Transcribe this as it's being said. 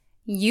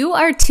You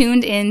are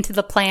tuned in to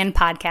the Plan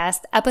Podcast,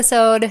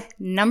 episode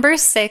number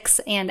 6,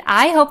 and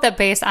I hope that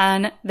based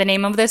on the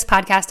name of this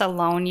podcast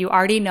alone, you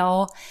already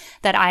know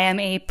that I am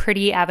a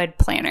pretty avid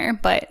planner.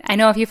 But I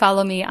know if you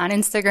follow me on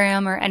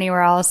Instagram or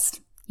anywhere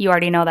else, you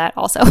already know that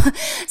also.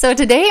 So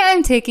today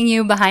I'm taking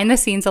you behind the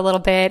scenes a little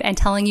bit and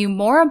telling you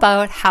more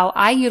about how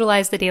I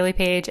utilize the daily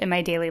page in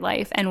my daily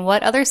life and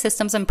what other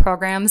systems and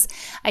programs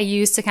I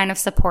use to kind of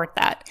support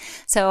that.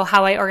 So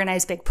how I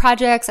organize big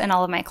projects and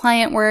all of my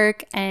client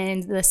work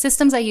and the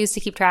systems I use to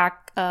keep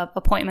track of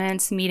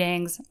appointments,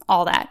 meetings,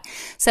 all that.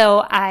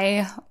 So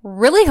I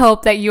really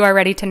hope that you are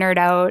ready to nerd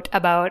out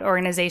about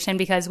organization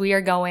because we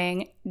are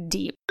going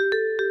deep.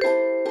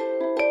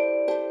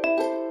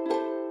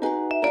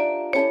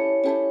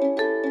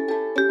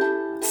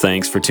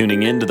 Thanks for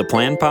tuning in to the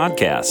Plan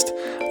Podcast.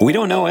 We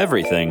don't know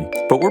everything,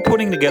 but we're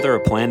putting together a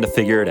plan to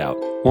figure it out,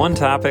 one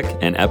topic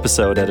and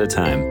episode at a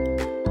time.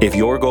 If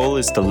your goal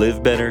is to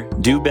live better,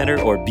 do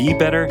better, or be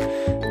better,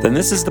 then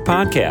this is the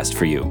podcast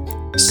for you.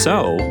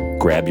 So,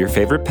 grab your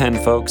favorite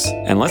pen, folks,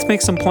 and let's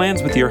make some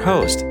plans with your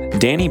host,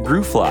 Danny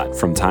Bruflot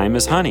from Time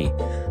is Honey.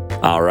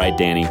 All right,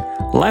 Danny,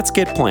 let's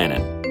get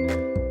planning.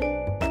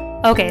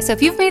 Okay, so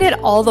if you've made it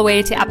all the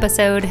way to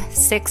episode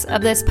 6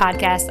 of this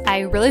podcast, I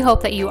really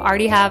hope that you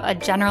already have a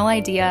general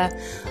idea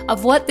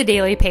of what the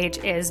daily page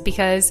is,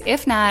 because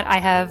if not, I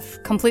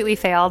have completely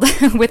failed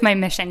with my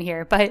mission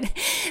here. But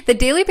the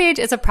daily page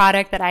is a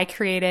product that I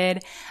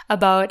created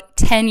about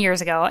 10 years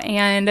ago.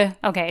 And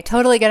okay,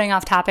 totally getting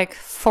off topic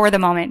for the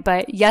moment,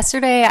 but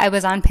yesterday I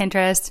was on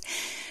Pinterest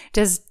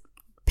just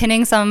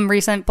pinning some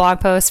recent blog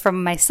posts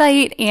from my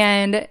site.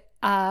 And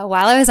while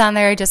I was on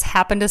there, I just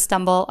happened to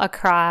stumble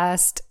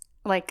across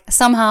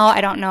somehow, I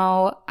don't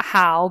know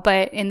how,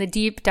 but in the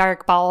deep,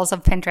 dark bowels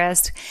of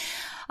Pinterest,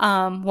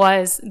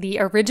 was the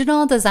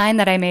original design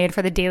that I made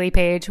for the daily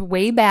page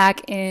way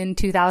back in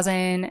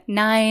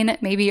 2009,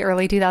 maybe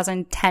early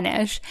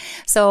 2010-ish.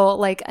 So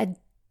like a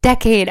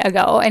decade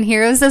ago. And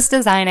here is this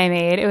design I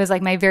made. It was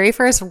like my very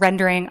first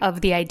rendering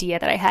of the idea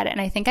that I had.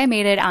 And I think I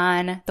made it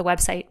on the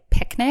website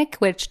Picnic,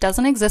 which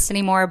doesn't exist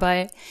anymore,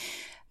 but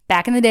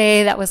back in the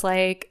day, that was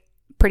like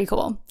pretty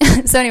cool.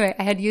 So anyway,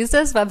 I had used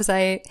this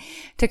website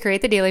to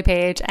create the daily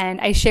page,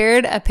 and I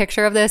shared a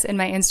picture of this in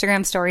my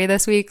Instagram story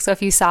this week. So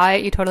if you saw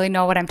it, you totally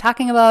know what I'm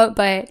talking about,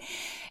 but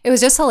it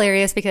was just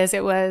hilarious because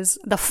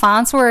the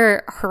fonts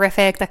were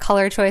horrific. The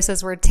color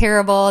choices were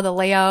terrible. The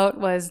layout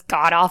was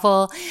god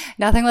awful.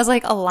 Nothing was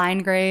like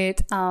aligned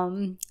great.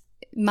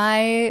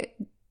 My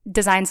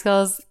design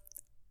skills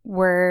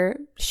were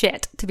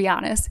shit, to be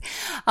honest.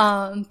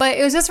 But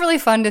it was just really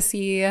fun to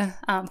see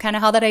kind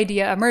of how that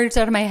idea emerged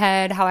out of my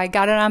head, how I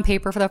got it on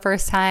paper for the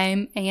first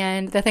time.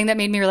 And the thing that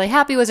made me really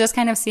happy was just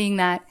kind of seeing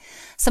that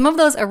some of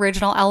those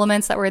original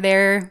elements that were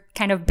there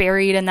kind of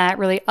buried in that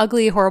really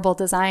ugly, horrible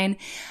design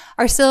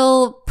are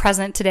still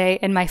present today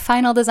in my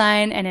final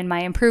design and in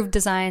my improved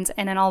designs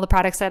and in all the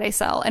products that I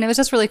sell. And it was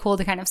just really cool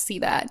to kind of see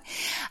that.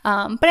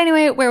 But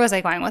anyway, where was I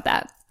going with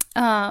that?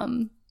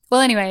 Well,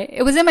 anyway,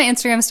 it was in my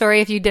Instagram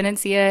story if you didn't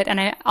see it. And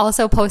I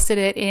also posted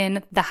it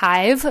in The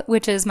Hive,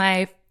 which is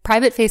my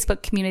private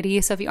Facebook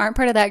community. So if you aren't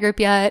part of that group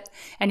yet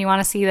and you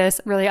want to see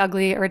this really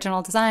ugly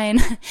original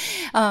design,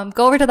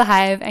 go over to The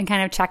Hive and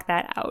kind of check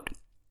that out.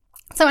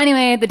 So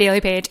anyway, the daily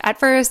page, at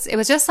first, it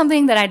was just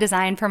something that I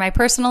designed for my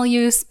personal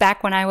use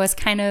back when I was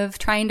kind of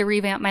trying to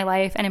revamp my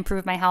life and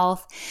improve my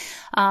health.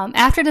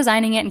 After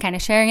designing it and kind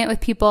of sharing it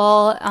with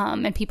people,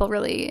 and people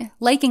really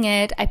liking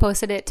it, I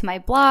posted it to my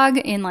blog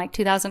in like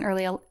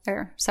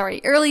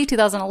early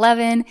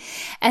 2011.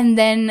 And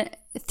then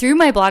through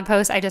my blog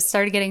post, I just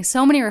started getting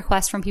so many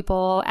requests from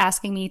people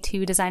asking me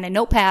to design a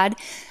notepad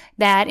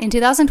that in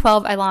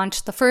 2012, I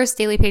launched the first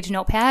daily page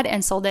notepad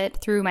and sold it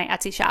through my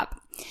Etsy shop.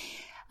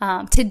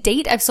 To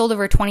date, I've sold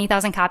over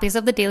 20,000 copies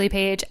of the daily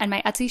page, and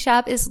my Etsy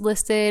shop is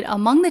listed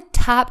among the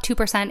top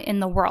 2% in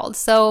the world.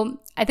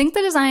 So I think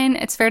the design,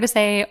 it's fair to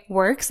say,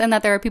 works and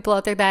that there are people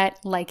out there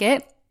that like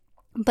it.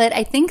 But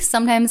I think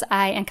sometimes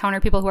I encounter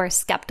people who are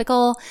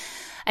skeptical.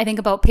 I think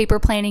about paper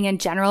planning in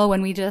general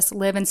when we just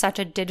live in such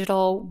a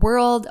digital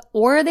world,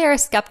 or they are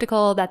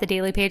skeptical that the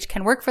daily page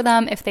can work for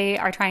them if they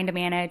are trying to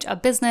manage a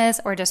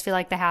business or just feel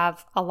like they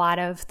have a lot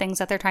of things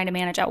that they're trying to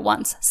manage at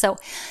once. So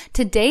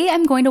today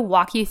I'm going to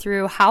walk you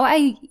through how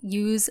I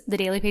use the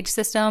daily page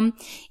system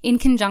in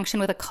conjunction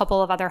with a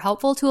couple of other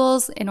helpful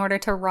tools in order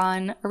to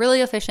run a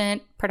really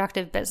efficient,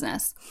 productive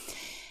business.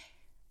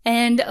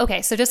 And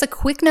okay, so just a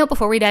quick note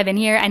before we dive in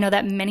here. I know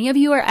that many of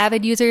you are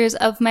avid users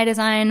of my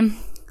design.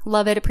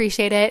 Love it,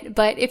 appreciate it.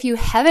 But if you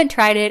haven't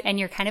tried it and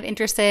you're kind of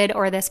interested,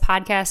 or this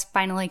podcast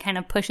finally kind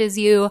of pushes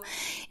you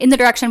in the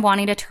direction of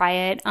wanting to try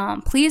it,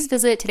 please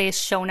visit today's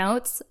show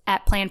notes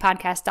at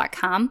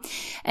planpodcast.com.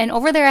 And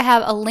over there, I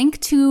have a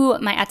link to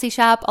my Etsy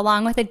shop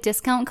along with a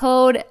discount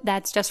code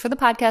that's just for the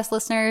podcast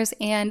listeners.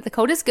 And the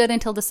code is good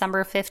until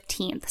December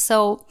 15th.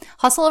 So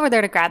hustle over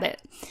there to grab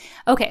it.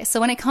 Okay,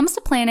 so when it comes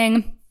to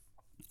planning,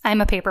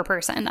 I'm a paper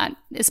person. That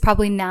is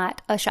probably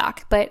not a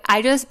shock, but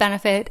I just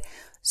benefit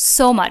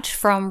so much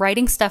from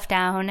writing stuff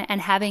down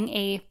and having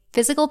a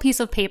physical piece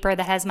of paper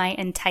that has my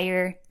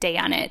entire day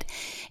on it.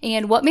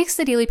 And what makes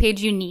the daily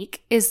page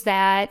unique is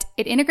that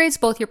it integrates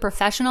both your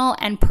professional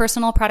and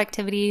personal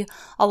productivity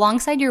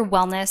alongside your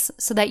wellness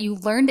so that you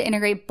learn to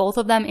integrate both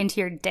of them into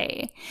your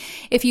day.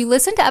 If you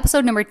listen to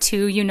episode number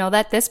 2, you know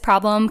that this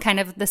problem, kind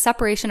of the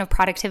separation of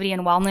productivity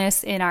and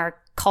wellness in our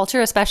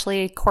culture,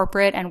 especially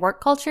corporate and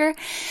work culture,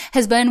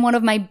 has been one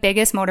of my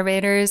biggest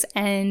motivators,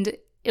 and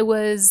it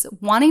was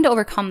wanting to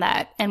overcome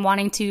that and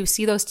wanting to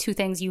see those two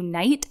things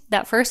unite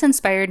that first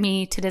inspired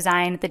me to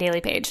design the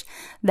daily page,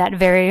 that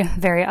very,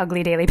 very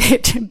ugly daily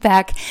page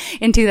back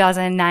in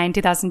 2009,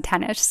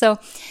 2010-ish. So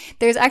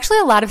there's actually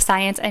a lot of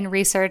science and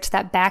research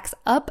that backs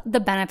up the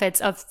benefits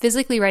of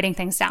physically writing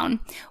things down.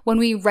 When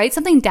we write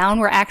something down,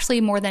 we're actually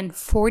more than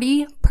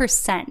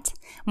 40%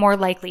 more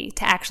likely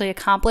to actually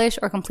accomplish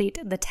or complete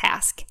the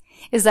task.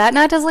 Is that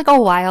not just like a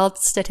wild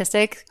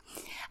statistic?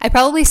 I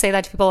probably say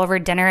that to people over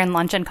dinner and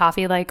lunch and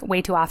coffee like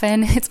way too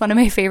often. It's one of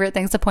my favorite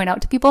things to point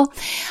out to people.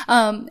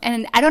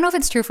 And I don't know if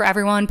it's true for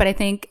everyone, but I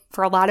think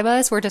for a lot of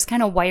us, we're just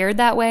kind of wired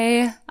that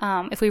way.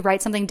 If we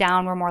write something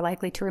down, we're more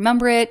likely to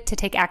remember it, to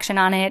take action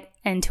on it,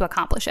 and to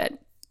accomplish it.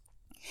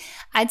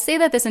 I'd say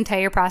that this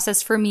entire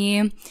process for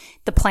me,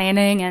 the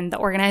planning and the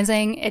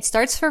organizing, it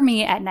starts for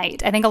me at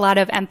night. I think a lot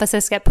of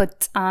emphasis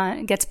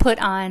gets put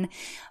on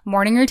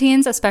morning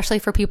routines, especially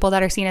for people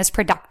that are seen as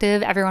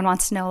productive. Everyone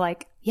wants to know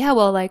like, yeah,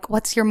 well, like,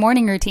 what's your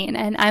morning routine?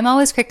 And I'm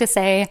always quick to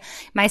say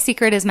my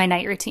secret is my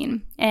night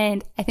routine.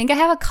 And I think I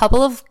have a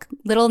couple of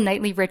little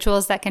nightly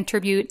rituals that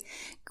contribute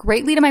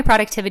greatly to my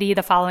productivity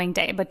the following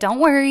day. But don't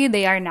worry,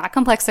 they are not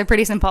complex. They're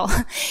pretty simple.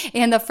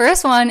 And the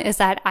first one is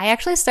that I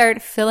actually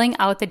start filling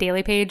out the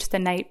daily page the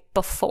night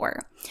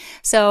before.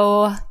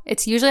 So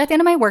it's usually at the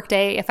end of my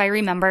workday if I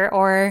remember,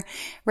 or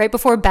right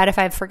before bed if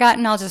I've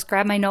forgotten. I'll just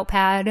grab my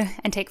notepad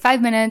and take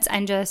 5 minutes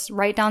and just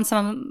write down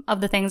some of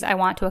the things I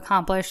want to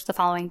accomplish the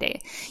following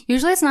day.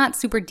 Usually it's not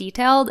super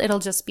detailed. It'll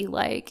just be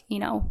like,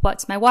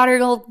 what's my water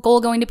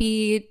goal going to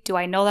be? Do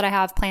I know that I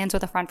have plans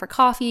with a friend for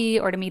coffee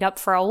or to meet up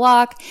for a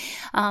walk?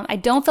 I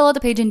don't fill out the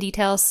page in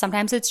details.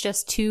 Sometimes it's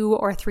just 2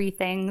 or 3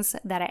 things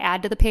that I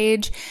add to the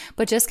page,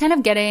 but just kind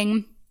of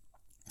getting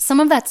some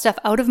of that stuff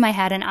out of my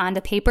head and onto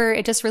paper,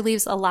 it just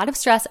relieves a lot of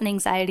stress and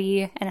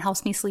anxiety, and it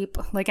helps me sleep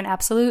like an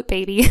absolute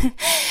baby.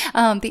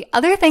 The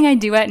other thing I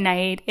do at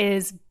night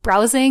is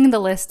browsing the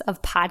list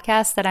of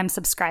podcasts that I'm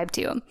subscribed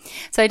to.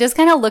 So I just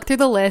kind of look through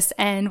the list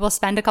and will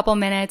spend a couple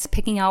minutes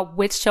picking out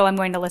which show I'm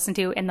going to listen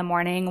to in the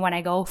morning when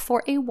I go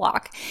for a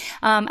walk.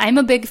 I'm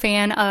a big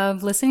fan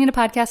of listening to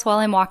podcasts while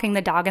I'm walking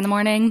the dog in the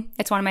morning.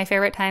 It's one of my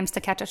favorite times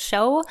to catch a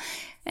show.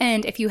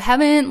 And if you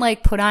haven't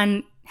put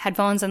on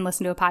headphones and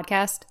listened to a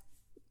podcast,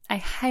 I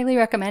highly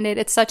recommend it.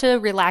 It's such a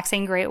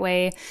relaxing, great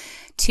way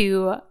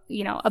to,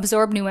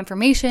 absorb new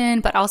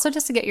information, but also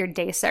just to get your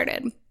day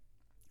started.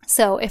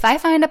 So if I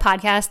find a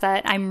podcast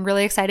that I'm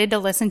really excited to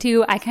listen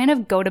to, I kind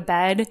of go to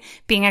bed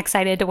being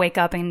excited to wake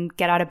up and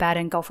get out of bed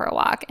and go for a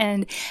walk.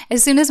 And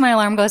as soon as my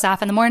alarm goes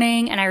off in the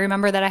morning and I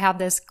remember that I have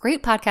this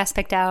great podcast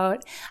picked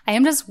out, I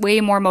am just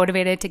way more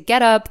motivated to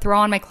get up, throw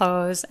on my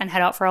clothes, and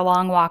head out for a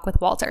long walk with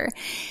Walter.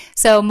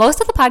 So most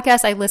of the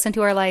podcasts I listen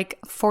to are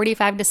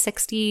 45 to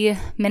 60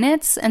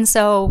 minutes. And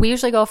so we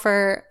usually go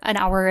for an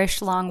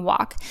hour-ish long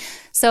walk.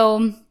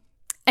 So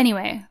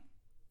anyway,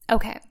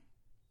 okay.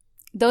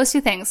 Those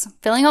 2 things,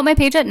 filling out my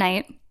page at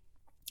night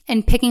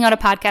and picking out a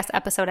podcast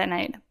episode at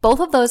night, both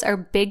of those are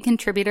big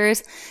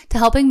contributors to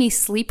helping me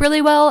sleep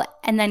really well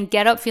and then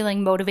get up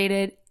feeling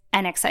motivated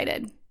and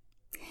excited.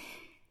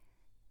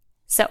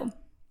 So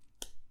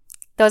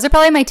those are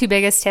probably my 2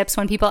 biggest tips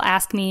when people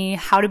ask me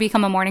how to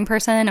become a morning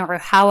person or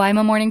how I'm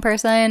a morning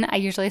person. I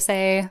usually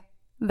say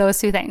those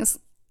 2 things,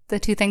 the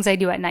 2 things I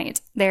do at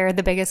night. They're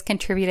the biggest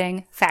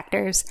contributing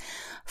factors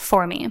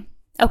for me.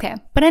 Okay,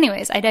 but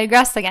anyways, I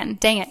digress again.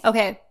 Dang it.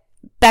 Okay.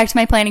 Back to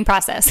my planning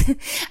process.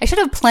 I should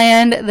have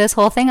planned this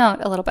whole thing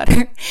out a little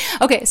better.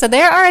 Okay, so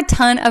there are a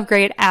ton of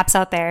great apps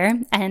out there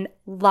and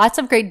lots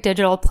of great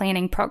digital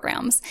planning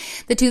programs.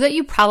 The 2 that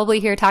you probably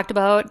hear talked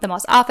about the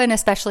most often,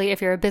 especially if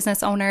you're a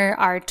business owner,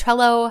 are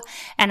Trello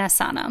and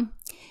Asana.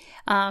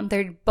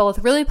 They're both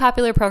really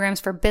popular programs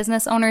for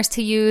business owners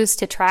to use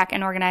to track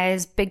and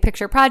organize big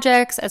picture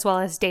projects as well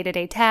as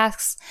day-to-day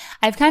tasks.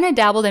 I've kind of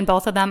dabbled in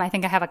both of them. I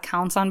think I have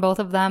accounts on both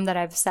of them that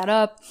I've set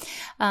up.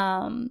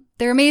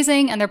 They're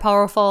amazing and they're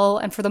powerful.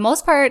 And for the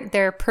most part,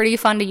 they're pretty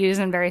fun to use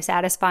and very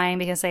satisfying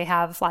because they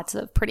have lots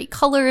of pretty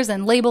colors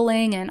and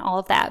labeling and all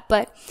of that.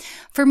 But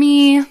for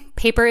me,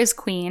 paper is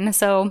queen.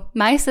 So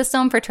my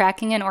system for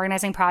tracking and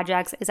organizing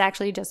projects is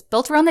actually just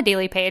built around the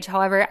daily page.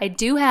 However, I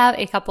do have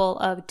a couple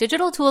of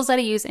digital tools that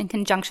I use in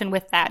conjunction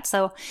with that.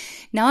 So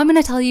now I'm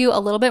going to tell you a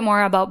little bit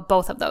more about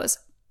both of those.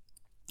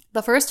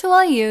 The first tool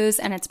I use,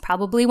 and it's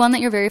probably one that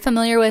you're very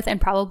familiar with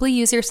and probably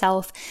use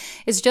yourself,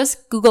 is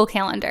just Google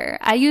Calendar.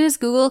 I use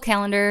Google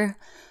Calendar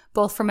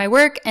both for my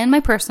work and my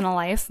personal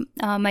life.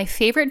 My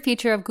favorite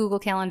feature of Google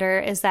Calendar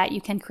is that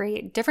you can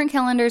create different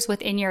calendars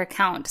within your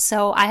account.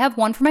 So I have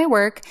one for my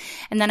work,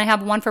 and then I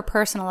have one for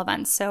personal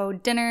events. So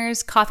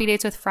dinners, coffee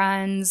dates with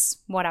friends,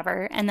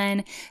 whatever. And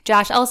then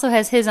Josh also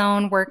has his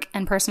own work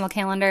and personal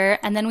calendar.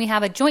 And then we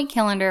have a joint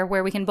calendar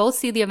where we can both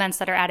see the events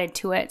that are added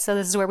to it. So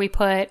this is where we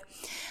put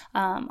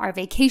our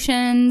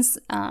vacations,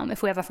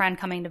 if we have a friend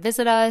coming to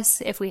visit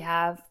us, if we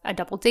have a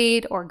double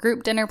date or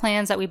group dinner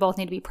plans that we both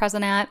need to be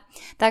present at,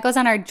 that goes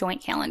on our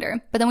joint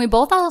calendar. But then we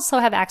both also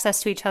have access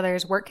to each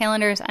other's work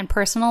calendars and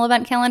personal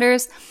event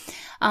calendars.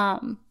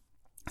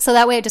 So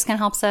that way it just kind of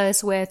helps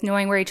us with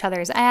knowing where each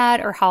other is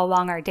at or how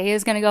long our day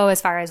is going to go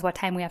as far as what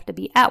time we have to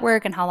be at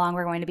work and how long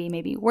we're going to be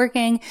maybe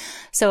working.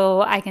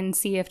 So I can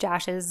see if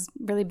Josh is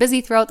really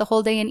busy throughout the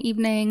whole day and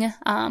evening.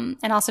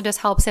 And also just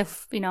helps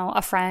if,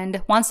 a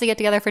friend wants to get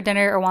together for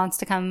dinner or wants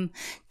to come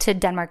to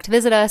Denmark to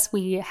visit us.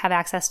 We have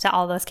access to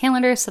all those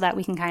calendars so that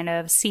we can kind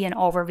of see an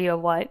overview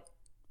of what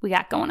we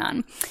got going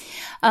on.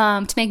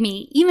 To make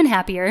me even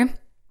happier,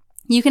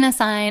 you can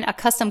assign a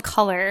custom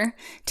color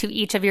to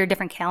each of your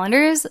different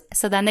calendars.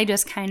 So then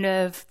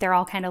they're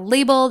all kind of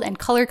labeled and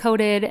color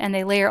coded, and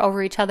they layer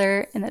over each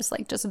other in this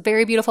just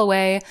very beautiful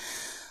way.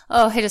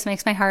 Oh, it just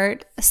makes my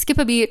heart skip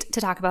a beat to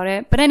talk about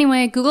it. But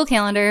anyway, Google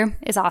Calendar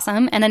is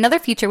awesome. And another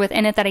feature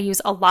within it that I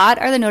use a lot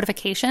are the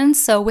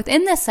notifications. So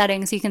within the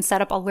settings, you can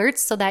set up alerts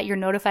so that you're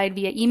notified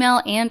via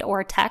email and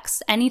or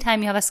text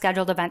anytime you have a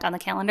scheduled event on the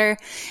calendar.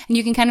 And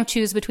you can kind of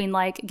choose between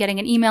getting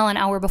an email an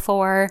hour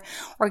before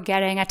or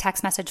getting a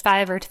text message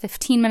 5 or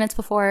 15 minutes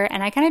before.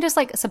 And I kind of just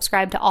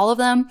subscribe to all of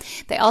them.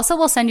 They also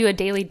will send you a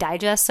daily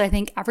digest. So I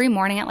think every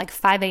morning at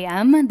 5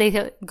 a.m.,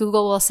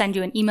 Google will send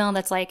you an email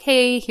that's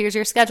hey, here's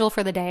your schedule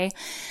for the day.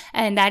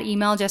 And that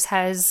email just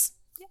has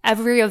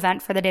every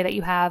event for the day that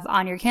you have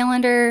on your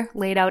calendar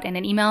laid out in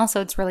an email.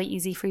 So it's really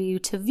easy for you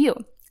to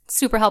view. It's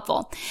super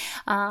helpful.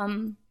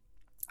 On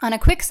a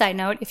quick side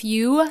note, if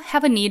you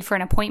have a need for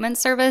an appointment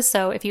service,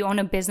 so if you own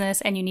a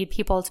business and you need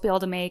people to be able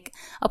to make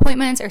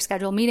appointments or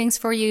schedule meetings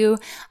for you,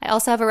 I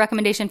also have a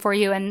recommendation for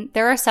you. And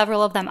there are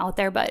several of them out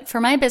there, but for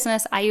my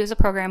business, I use a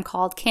program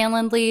called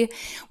Calendly,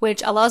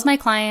 which allows my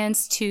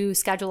clients to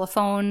schedule a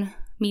phone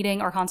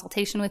meeting or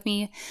consultation with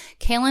me.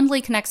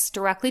 Calendly connects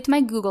directly to my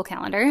Google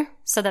Calendar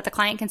so that the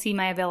client can see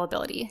my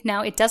availability.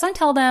 Now, it doesn't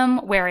tell them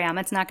where I am.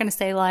 It's not going to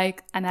say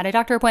I'm at a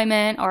doctor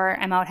appointment or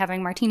I'm out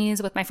having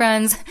martinis with my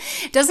friends.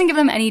 It doesn't give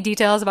them any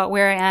details about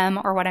where I am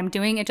or what I'm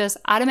doing. It just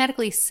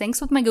automatically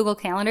syncs with my Google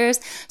Calendars.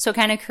 So it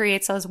kind of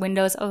creates those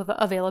windows of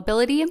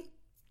availability,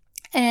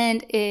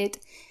 and it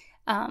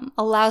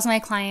allows my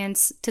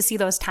clients to see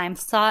those time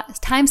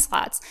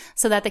slots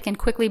so that they can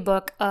quickly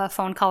book a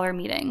phone call or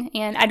meeting.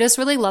 And I just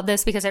really love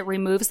this because it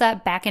removes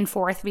that back and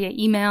forth via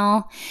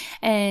email,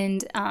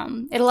 and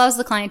it allows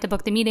the client to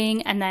book the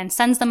meeting and then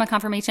sends them a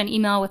confirmation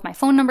email with my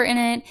phone number in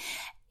it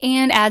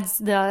and adds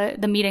the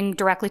meeting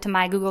directly to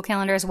my Google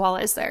Calendar as well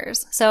as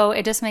theirs. So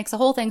it just makes the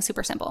whole thing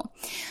super simple.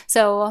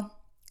 So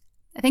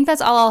I think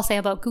that's all I'll say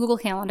about Google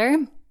Calendar.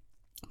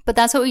 But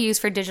that's what we use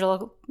for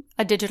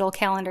a digital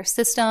calendar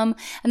system.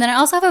 And then I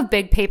also have a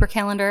big paper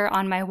calendar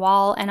on my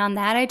wall. And on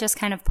that, I just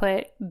kind of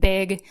put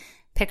big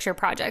picture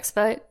projects.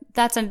 But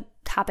that's a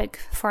topic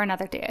for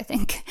another day, I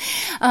think.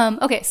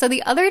 Okay, so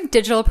the other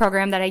digital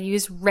program that I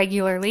use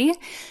regularly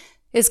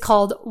is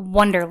called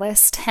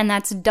Wunderlist, and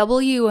that's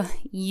Wunderlist.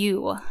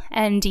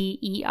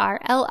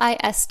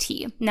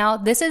 Now,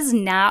 this is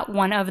not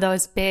one of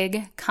those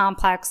big,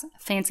 complex,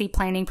 fancy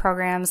planning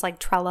programs like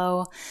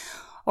Trello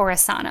or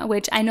Asana,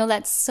 which I know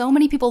that so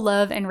many people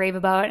love and rave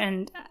about.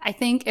 And I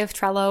think if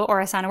Trello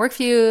or Asana work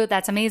for you,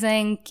 that's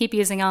amazing. Keep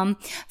using them.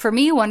 For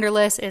me,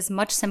 Wunderlist is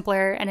much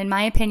simpler. And in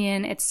my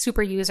opinion, it's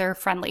super user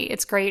friendly.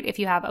 It's great if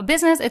you have a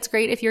business. It's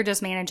great if you're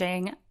just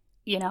managing,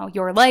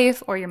 your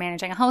life, or you're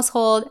managing a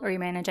household, or you're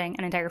managing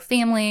an entire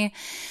family.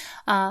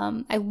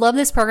 I love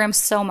this program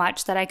so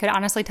much that I could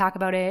honestly talk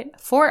about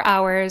it for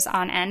hours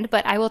on end,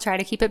 but I will try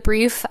to keep it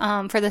brief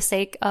for the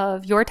sake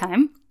of your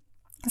time.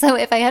 So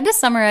if I had to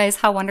summarize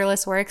how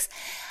Wunderlist works,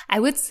 I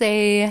would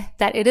say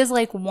that it is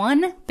like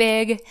one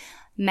big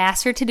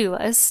master to-do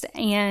list,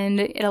 and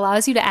it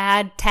allows you to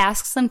add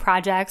tasks and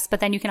projects,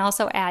 but then you can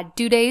also add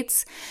due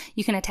dates.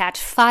 You can attach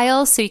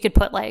files, so you could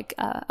put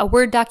a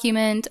Word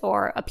document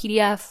or a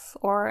PDF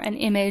or an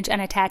image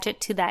and attach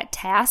it to that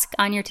task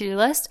on your to-do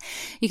list.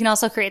 You can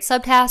also create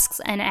subtasks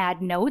and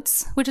add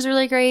notes, which is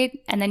really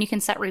great. And then you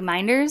can set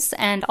reminders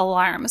and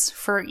alarms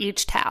for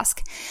each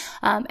task.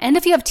 And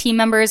if you have team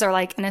members or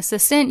an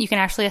assistant, you can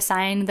actually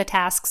assign the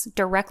tasks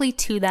directly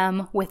to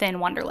them within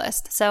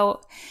Wunderlist.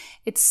 So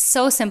it's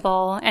so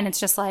simple, and it's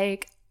just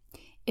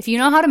if you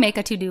know how to make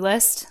a to-do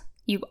list,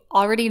 you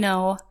already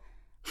know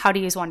how to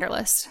use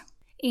Wunderlist.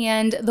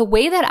 And the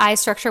way that I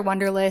structure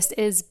Wunderlist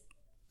is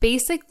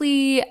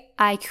basically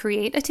I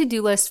create a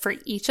to-do list for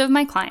each of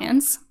my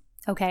clients.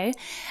 okay?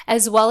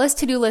 As well as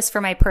to-do lists for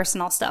my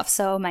personal stuff.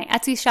 So my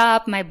Etsy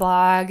shop, my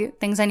blog,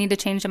 things I need to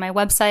change to my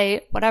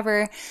website,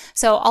 whatever.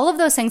 So all of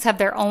those things have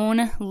their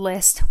own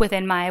list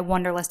within my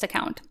Wunderlist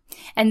account.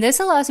 And this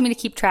allows me to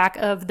keep track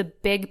of the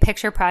big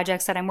picture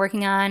projects that I'm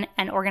working on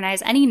and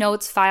organize any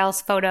notes,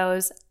 files,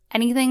 photos,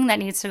 anything that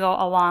needs to go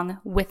along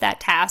with that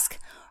task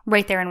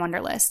right there in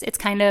Wunderlist. It's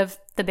kind of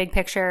the big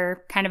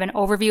picture, kind of an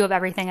overview of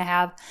everything I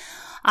have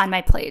on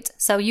my plate.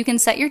 So you can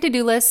set your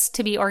to-do list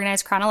to be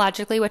organized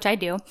chronologically, which I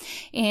do.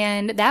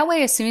 And that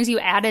way, as soon as you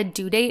add a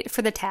due date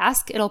for the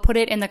task, it'll put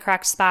it in the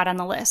correct spot on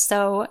the list.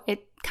 So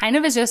it kind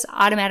of is just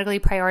automatically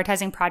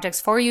prioritizing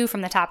projects for you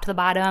from the top to the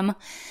bottom.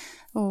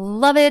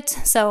 Love it.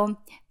 So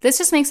this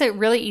just makes it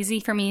really easy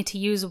for me to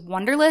use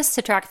Wunderlist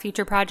to track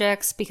future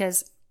projects,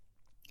 because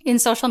in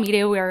social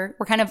media, we're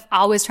kind of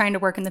always trying to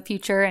work in the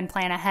future and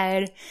plan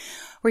ahead.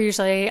 We're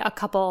usually a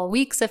couple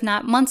weeks, if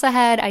not months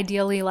ahead.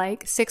 Ideally,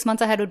 like 6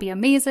 months ahead would be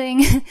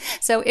amazing.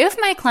 So if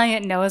my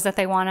client knows that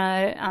they want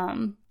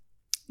to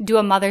do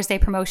a Mother's Day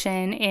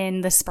promotion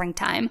in the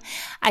springtime,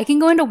 I can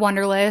go into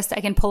Wunderlist.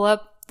 I can pull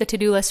up the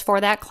to-do list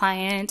for that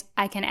client.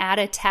 I can add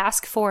a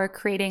task for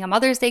creating a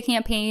Mother's Day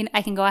campaign.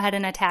 I can go ahead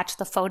and attach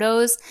the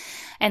photos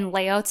and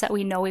layouts that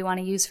we know we want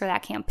to use for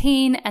that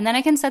campaign. And then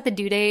I can set the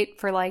due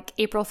date for like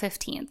April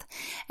 15th.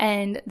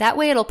 And that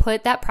way it'll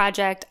put that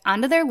project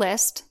onto their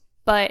list,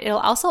 but it'll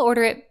also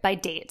order it by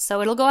date.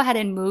 So it'll go ahead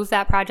and move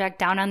that project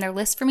down on their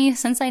list for me,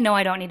 since I know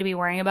I don't need to be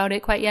worrying about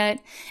it quite yet.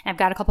 And I've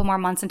got a couple more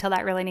months until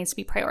that really needs to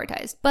be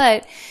prioritized.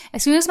 But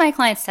as soon as my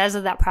client says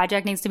that that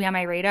project needs to be on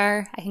my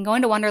radar, I can go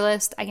into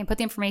Wunderlist, I can put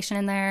the information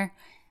in there,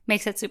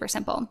 makes it super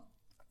simple.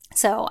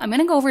 So I'm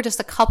going to go over just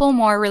a couple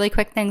more really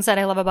quick things that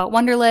I love about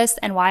Wunderlist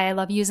and why I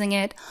love using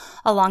it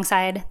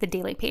alongside the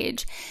daily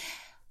page.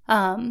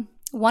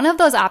 One of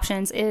those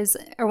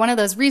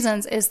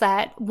reasons is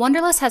that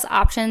Wunderlist has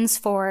options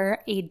for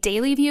a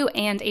daily view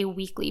and a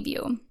weekly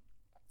view.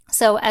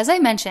 So as I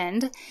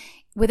mentioned,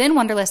 within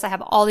Wunderlist, I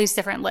have all these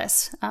different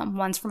lists.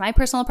 One's for my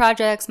personal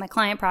projects, my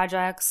client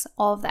projects,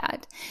 all of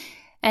that.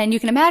 And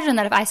you can imagine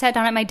that if I sat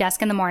down at my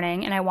desk in the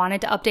morning and I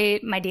wanted to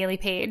update my daily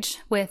page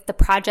with the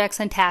projects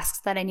and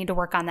tasks that I need to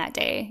work on that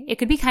day, it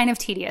could be kind of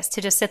tedious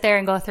to just sit there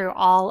and go through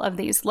all of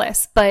these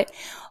lists. But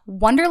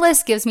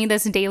Wunderlist gives me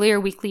this daily or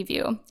weekly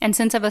view. And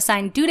since I've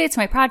assigned due dates to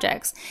my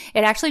projects,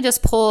 it actually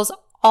just pulls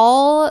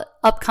all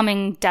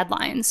upcoming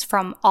deadlines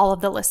from all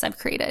of the lists I've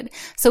created.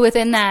 So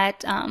within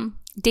that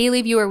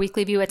daily view or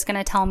weekly view, it's going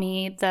to tell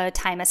me the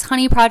Time is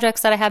Honey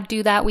projects that I have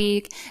due that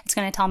week. It's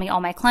going to tell me all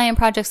my client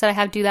projects that I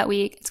have due that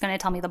week. It's going to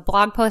tell me the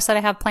blog posts that I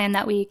have planned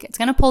that week. It's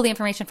going to pull the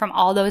information from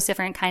all those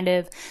different kind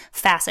of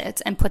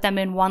facets and put them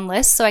in one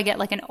list. So I get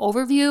like an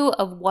overview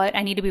of what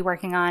I need to be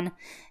working on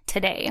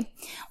today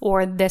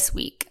or this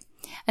week.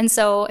 And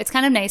so it's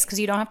kind of nice because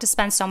you don't have to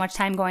spend so much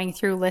time going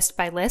through list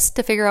by list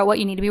to figure out what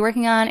you need to be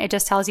working on. It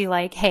just tells you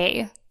like,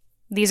 hey,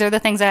 these are the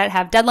things that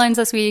have deadlines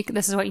this week.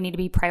 This is what you need to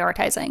be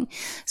prioritizing.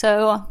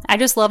 So I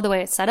just love the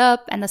way it's set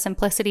up and the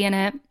simplicity in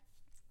it.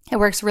 It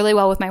works really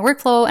well with my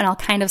workflow, and I'll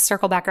kind of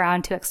circle back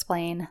around to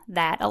explain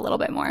that a little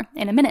bit more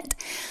in a minute.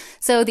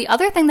 So the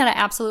other thing that I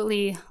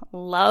absolutely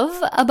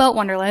love about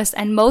Wunderlist,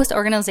 and most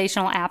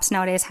organizational apps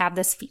nowadays have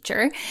this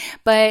feature,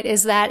 but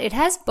is that it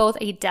has both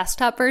a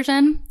desktop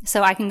version.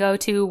 So I can go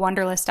to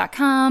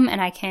wunderlist.com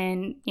and I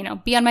can,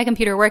 be on my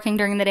computer working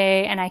during the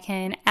day, and I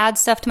can add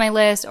stuff to my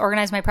list,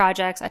 organize my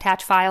projects,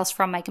 attach files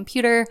from my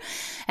computer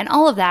and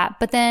all of that.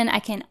 But then I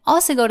can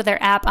also go to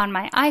their app on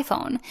my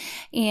iPhone,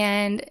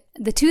 and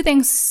the two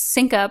things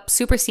sync up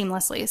super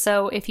seamlessly.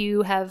 So if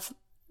you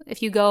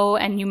go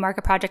and you mark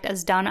a project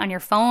as done on your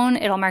phone,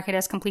 it'll mark it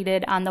as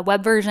completed on the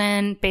web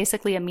version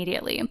basically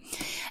immediately.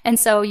 And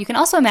so you can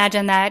also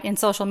imagine that in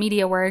social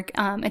media work,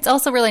 it's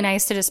also really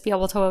nice to just be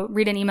able to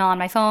read an email on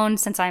my phone,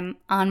 since I'm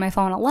on my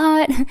phone a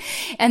lot,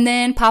 and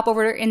then pop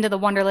over into the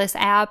Wunderlist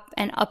app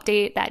and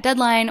update that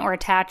deadline or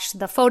attach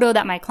the photo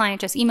that my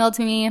client just emailed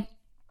to me.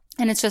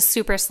 And it's just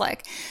super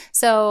slick.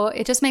 So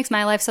it just makes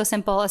my life so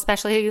simple,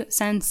 especially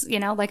since,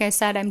 like I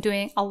said, I'm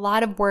doing a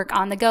lot of work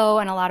on the go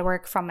and a lot of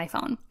work from my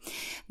phone.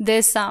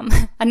 This,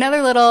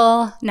 another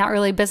little, not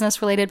really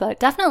business related, but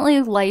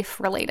definitely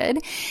life related,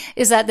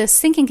 is that this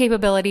syncing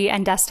capability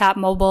and desktop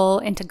mobile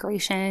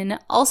integration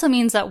also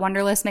means that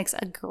Wunderlist makes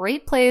a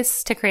great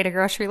place to create a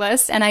grocery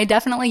list. And I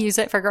definitely use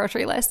it for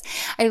grocery lists.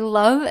 I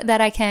love that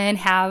I can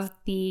have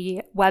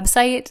the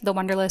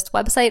Wunderlist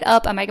website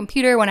up on my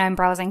computer when I'm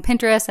browsing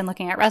Pinterest and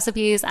looking at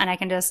recipes, and I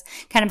can just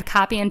kind of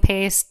copy and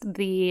paste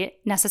the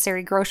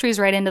necessary groceries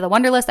right into the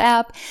Wunderlist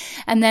app.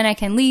 And then I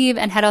can leave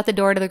and head out the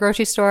door to the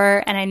grocery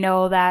store, and I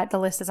know that the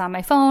list is on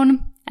my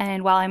phone.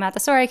 And while I'm at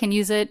the store, I can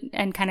use it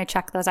and kind of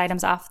check those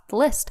items off the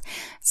list.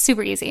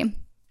 Super easy.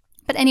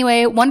 But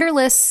anyway,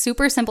 Wunderlist,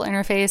 super simple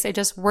interface. It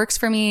just works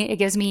for me. It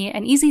gives me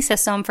an easy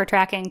system for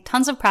tracking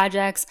tons of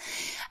projects.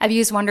 I've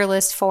used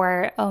Wunderlist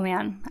for,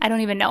 I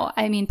don't even know.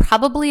 I mean,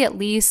 probably at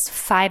least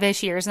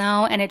 5-ish years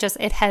now, and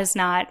it has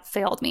not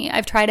failed me.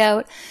 I've tried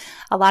out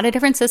a lot of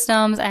different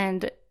systems,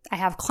 and I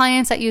have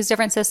clients that use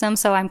different systems,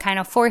 so I'm kind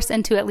of forced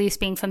into at least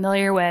being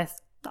familiar with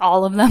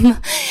all of them.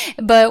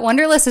 But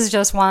Wunderlist is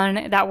just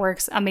one that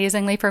works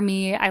amazingly for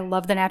me. I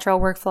love the natural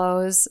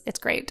workflows. It's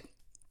great.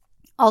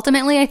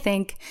 Ultimately, I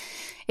think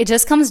it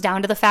just comes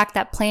down to the fact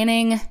that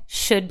planning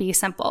should be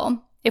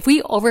simple. If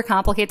we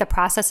overcomplicate the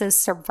processes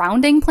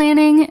surrounding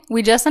planning,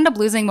 we just end up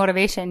losing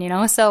motivation,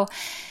 So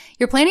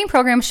your planning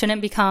program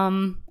shouldn't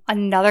become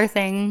another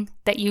thing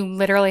that you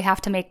literally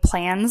have to make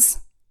plans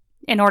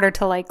in order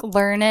to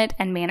learn it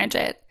and manage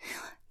it.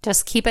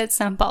 Just keep it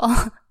simple.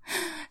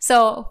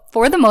 So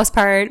for the most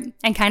part,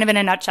 and kind of in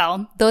a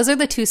nutshell, those are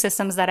the two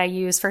systems that I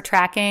use for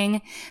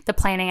tracking the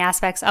planning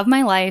aspects of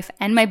my life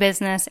and my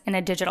business in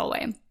a digital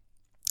way.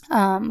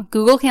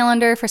 Google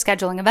Calendar for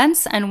scheduling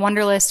events and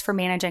Wunderlist for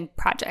managing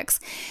projects.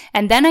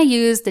 And then I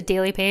use the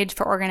daily page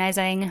for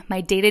organizing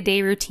my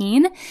day-to-day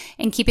routine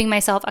and keeping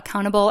myself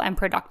accountable and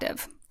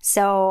productive.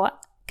 So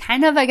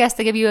kind of, I guess,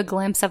 to give you a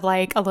glimpse of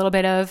a little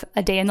bit of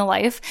a day in the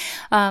life.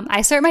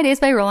 I start my days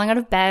by rolling out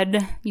of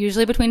bed,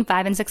 usually between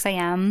 5 and 6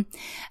 a.m.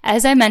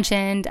 As I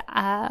mentioned,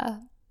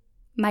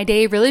 my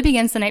day really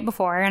begins the night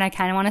before, and I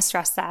kind of want to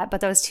stress that.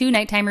 But those two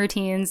nighttime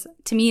routines,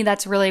 to me,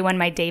 that's really when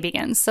my day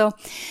begins. So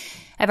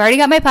I've already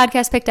got my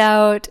podcast picked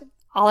out.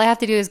 All I have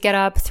to do is get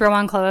up, throw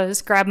on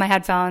clothes, grab my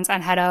headphones,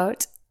 and head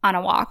out on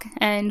a walk.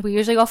 And we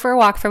usually go for a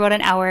walk for about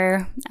an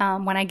hour.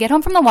 When I get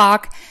home from the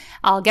walk,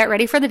 I'll get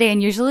ready for the day.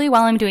 And usually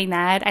while I'm doing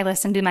that, I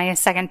listen to my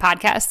second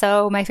podcast.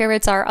 So my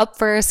favorites are Up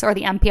First or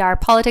the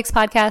NPR Politics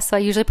podcast. So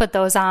I usually put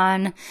those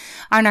on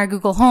our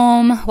Google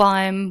Home while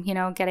I'm,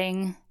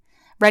 getting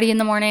ready in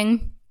the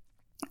morning.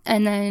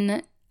 And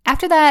then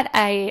after that,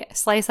 I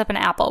slice up an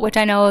apple, which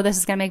I know this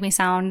is going to make me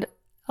sound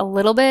a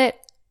little bit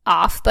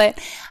off, but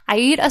I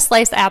eat a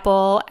sliced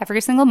apple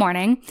every single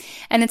morning,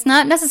 and it's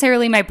not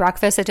necessarily my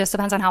breakfast. It just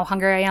depends on how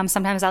hungry I am.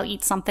 Sometimes I'll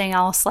eat something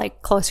else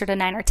closer to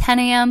 9 or 10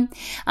 a.m.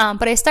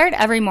 But I start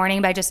every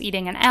morning by just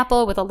eating an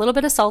apple with a little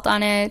bit of salt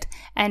on it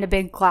and a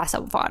big glass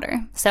of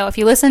water. So if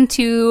you listen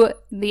to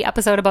the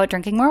episode about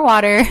drinking more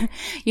water,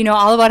 you know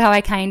all about how I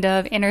kind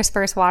of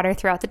intersperse water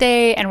throughout the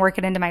day and work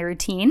it into my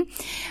routine.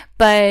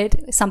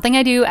 But something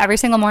I do every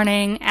single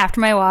morning after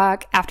my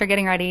walk, after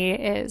getting ready,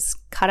 is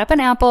cut up an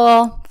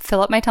apple,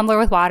 fill up my tumbler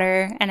with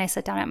water, and I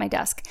sit down at my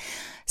desk.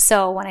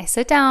 So when I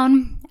sit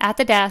down at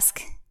the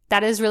desk,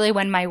 that is really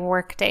when my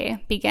work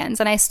day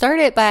begins. And I start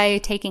it by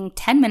taking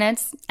 10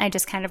 minutes. I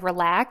just kind of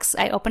relax.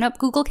 I open up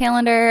Google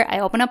Calendar. I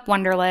open up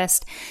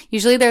Wunderlist.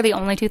 Usually they're the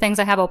only two things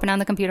I have open on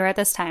the computer at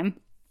this time.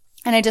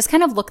 And I just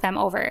kind of look them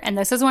over. And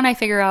this is when I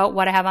figure out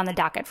what I have on the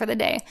docket for the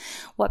day,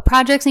 what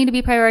projects need to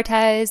be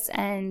prioritized,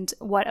 and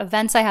what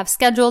events I have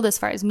scheduled as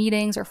far as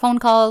meetings or phone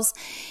calls.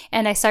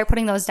 And I start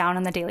putting those down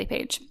on the daily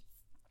page.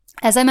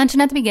 As I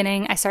mentioned at the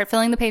beginning, I start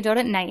filling the page out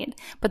at night,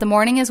 but the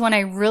morning is when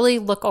I really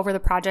look over the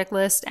project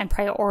list and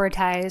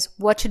prioritize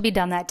what should be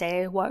done that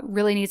day, what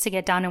really needs to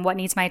get done, and what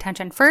needs my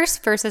attention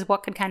first versus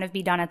what could kind of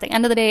be done at the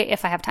end of the day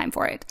if I have time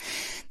for it.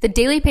 The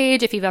daily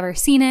page, if you've ever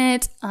seen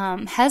it,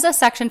 has a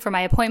section for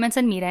my appointments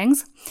and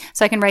meetings,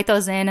 so I can write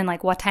those in and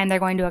what time they're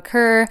going to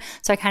occur,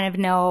 so I kind of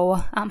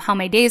know how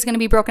my day is going to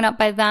be broken up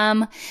by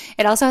them.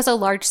 It also has a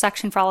large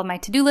section for all of my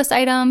to-do list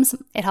items.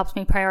 It helps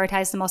me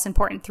prioritize the most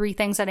important 3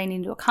 things that I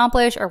need to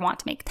accomplish or want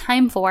to make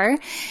time for.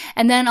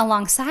 And then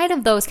alongside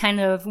of those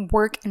kind of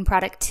work and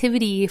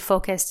productivity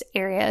focused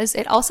areas,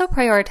 it also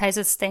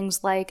prioritizes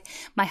things like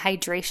my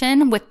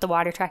hydration with the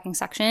water tracking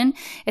section.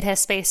 It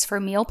has space for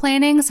meal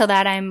planning so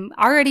that I'm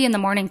already in the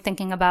morning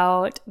thinking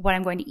about what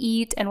I'm going to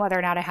eat and whether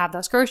or not I have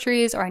those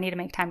groceries or I need to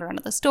make time to run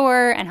to the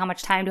store and how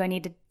much time do I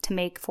need to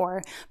make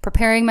for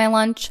preparing my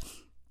lunch.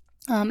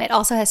 It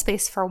also has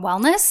space for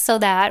wellness so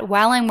that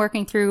while I'm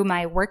working through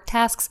my work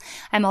tasks,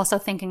 I'm also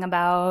thinking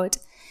about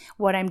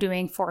what I'm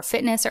doing for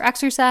fitness or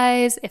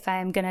exercise, if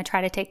I'm going to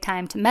try to take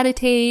time to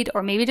meditate,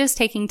 or maybe just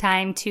taking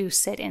time to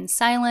sit in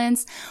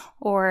silence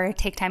or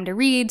take time to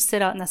read,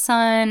 sit out in the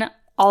sun.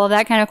 All of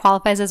that kind of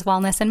qualifies as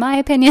wellness in my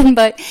opinion,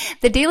 but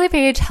the daily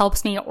page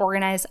helps me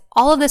organize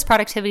all of this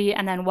productivity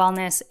and then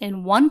wellness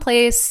in one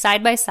place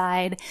side by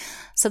side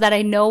so that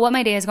I know what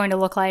my day is going to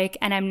look like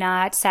and I'm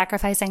not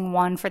sacrificing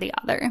one for the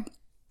other.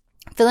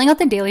 Filling out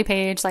the daily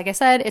page, like I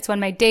said, it's when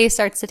my day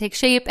starts to take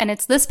shape, and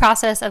it's this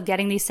process of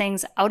getting these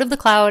things out of the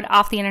cloud,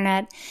 off the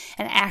internet,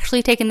 and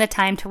actually taking the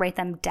time to write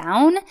them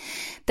down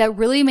that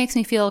really makes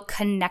me feel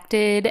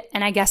connected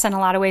and I guess in a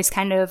lot of ways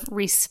kind of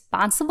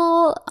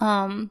responsible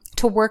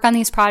to work on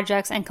these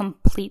projects and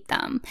complete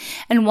them.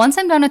 And once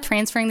I'm done with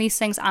transferring these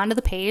things onto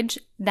the page,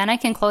 then I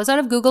can close out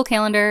of Google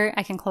Calendar,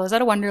 I can close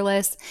out of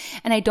Wunderlist,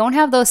 and I don't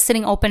have those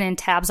sitting open in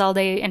tabs all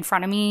day in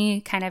front of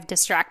me, kind of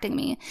distracting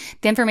me.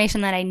 The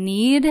information that I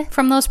need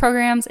from those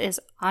programs is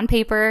on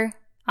paper,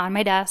 on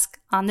my desk,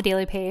 on the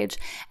daily page,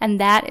 and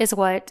that is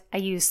what I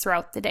use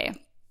throughout the day.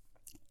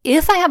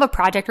 If I have a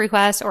project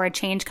request or a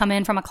change come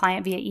in from a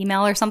client via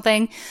email or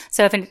something,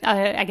 so if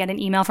I get an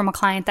email from a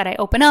client that I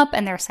open up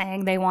and they're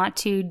saying they want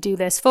to do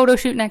this photo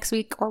shoot next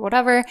week or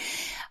whatever,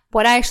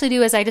 What I actually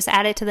do is I just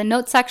add it to the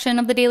notes section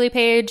of the daily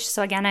page.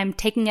 So again, I'm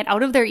taking it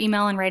out of their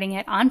email and writing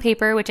it on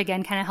paper, which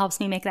again kind of helps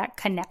me make that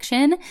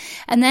connection.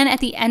 And then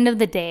at the end of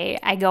the day,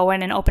 I go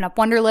in and open up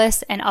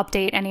Wunderlist and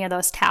update any of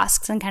those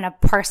tasks and kind of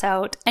parse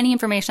out any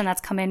information that's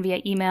come in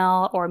via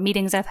email or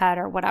meetings I've had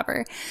or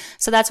whatever.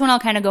 So that's when I'll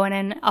kind of go in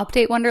and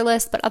update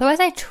Wunderlist. But otherwise,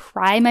 I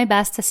try my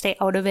best to stay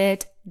out of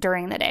it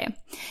during the day.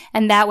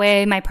 And that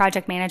way my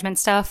project management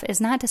stuff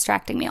is not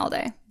distracting me all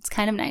day. It's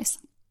kind of nice.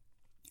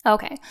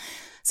 Okay.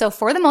 So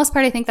for the most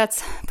part, I think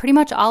that's pretty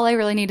much all I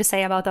really need to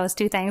say about those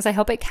two things. I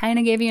hope it kind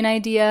of gave you an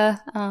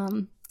idea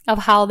of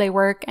how they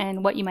work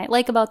and what you might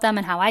like about them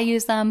and how I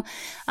use them.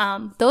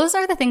 Those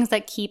are the things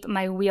that keep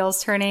my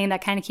wheels turning,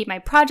 that kind of keep my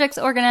projects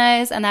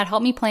organized, and that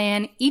help me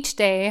plan each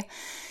day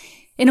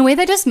in a way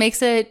that just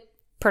makes it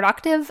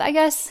productive, I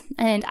guess.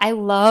 And I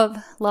love,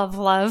 love,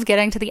 love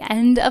getting to the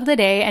end of the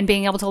day and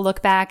being able to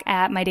look back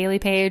at my daily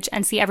page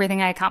and see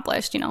everything I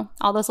accomplished,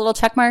 all those little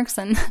check marks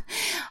and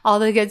all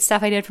the good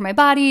stuff I did for my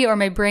body or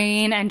my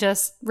brain, and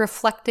just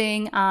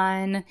reflecting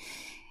on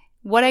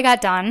what I got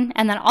done,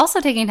 and then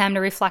also taking time to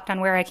reflect on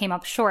where I came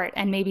up short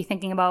and maybe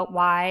thinking about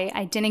why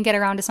I didn't get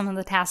around to some of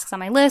the tasks on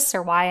my list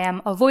or why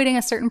I'm avoiding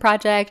a certain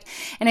project.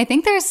 And I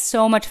think there's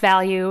so much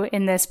value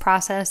in this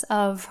process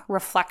of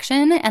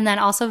reflection, and then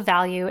also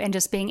value in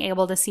just being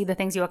able to see the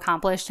things you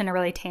accomplished in a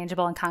really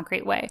tangible and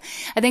concrete way.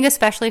 I think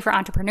especially for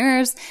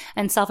entrepreneurs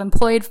and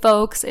self-employed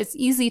folks, it's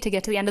easy to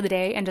get to the end of the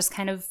day and just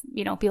kind of,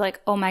 be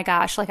like, oh my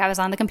gosh, like I was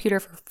on the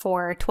computer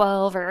for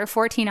 12 or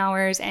 14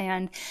 hours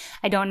and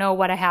I don't know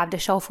what I have to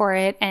show for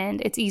it.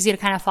 And it's easy to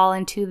kind of fall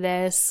into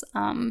this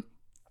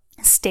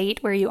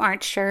state where you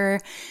aren't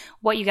sure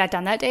what you got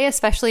done that day,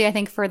 especially I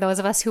think for those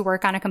of us who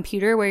work on a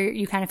computer where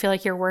you kind of feel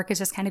like your work is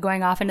just kind of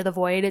going off into the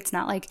void. It's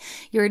not like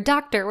you're a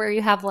doctor where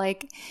you have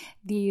like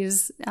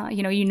these,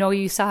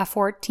 you saw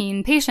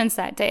 14 patients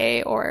that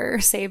day or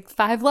saved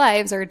 5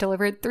 lives or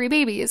delivered 3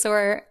 babies,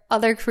 or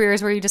other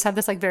careers where you just have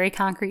this like very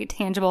concrete,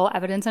 tangible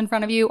evidence in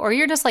front of you, or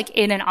you're just like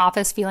in an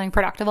office feeling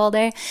productive all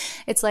day.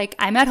 It's like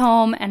I'm at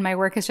home and my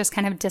work is just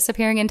kind of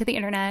disappearing into the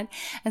internet.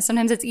 And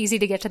sometimes it's easy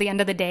to get to the end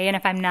of the day, and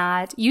if I'm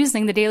not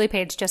using the daily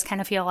page, just kind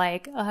of feel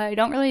like I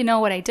don't really know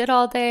what I did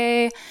all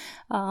day.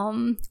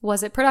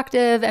 Was it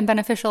productive and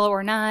beneficial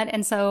or not?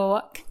 And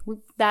so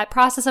that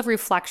process of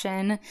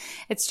reflection,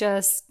 it's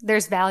just,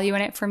 there's value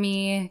in it for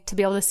me to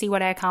be able to see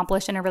what I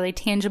accomplished in a really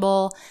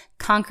tangible,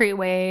 concrete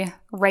way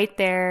right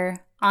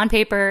there on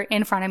paper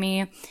in front of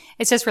me.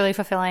 It's just really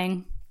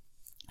fulfilling.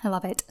 I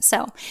love it.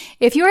 So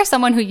if you are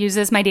someone who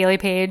uses my daily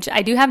page,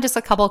 I do have just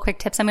a couple quick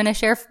tips I'm going to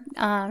share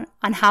on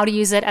how to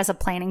use it as a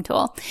planning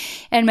tool.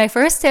 And my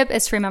first tip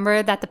is to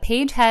remember that the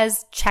page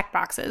has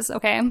checkboxes,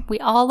 okay? We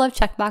all love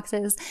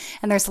checkboxes,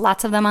 and there's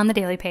lots of them on the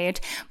daily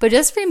page. But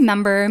just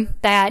remember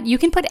that you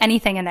can put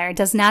anything in there. It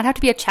does not have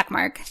to be a check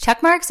mark.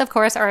 Check marks, of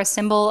course, are a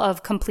symbol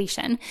of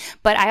completion.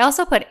 But I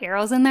also put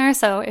arrows in there.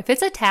 So if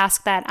it's a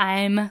task that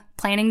I'm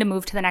planning to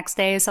move to the next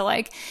day, so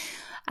like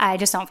I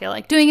just don't feel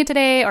like doing it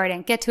today, or I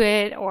didn't get to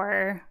it,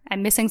 or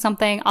I'm missing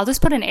something, I'll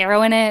just put an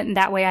arrow in it, and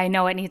that way I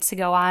know it needs to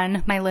go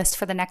on my list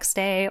for the next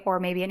day, or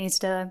maybe it needs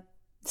to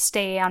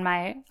stay on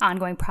my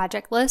ongoing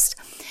project list.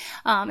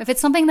 If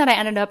it's something that I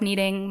ended up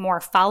needing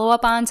more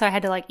follow-up on, so I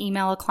had to like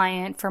email a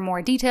client for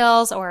more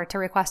details or to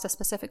request a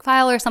specific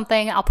file or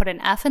something, I'll put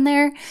an F in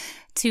there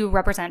to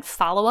represent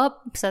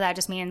follow-up. So that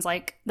just means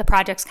like the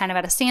project's kind of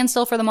at a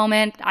standstill for the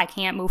moment. I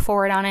can't move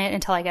forward on it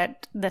until I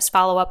get this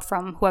follow-up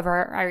from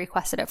whoever I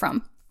requested it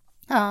from.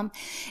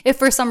 If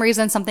for some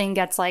reason something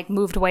gets like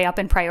moved way up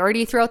in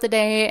priority throughout the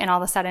day and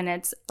all of a sudden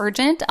it's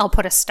urgent, I'll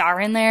put a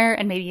star in there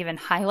and maybe even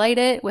highlight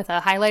it with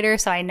a highlighter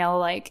so I know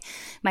like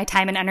my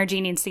time and energy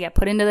needs to get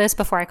put into this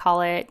before I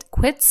call it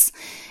quits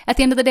at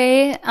the end of the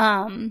day.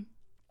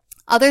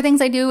 Other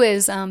things I do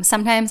is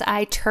sometimes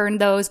I turn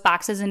those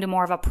boxes into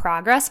more of a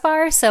progress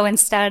bar. So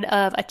instead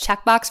of a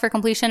checkbox for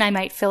completion, I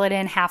might fill it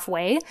in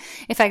halfway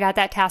if I got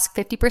that task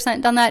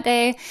 50% done that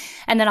day.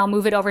 And then I'll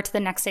move it over to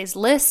the next day's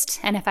list.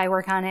 And if I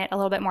work on it a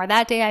little bit more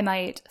that day, I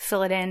might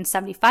fill it in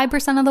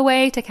 75% of the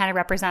way to kind of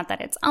represent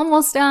that it's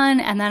almost done.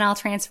 And then I'll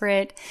transfer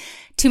it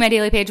to my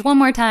daily page one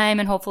more time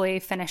and hopefully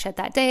finish it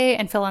that day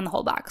and fill in the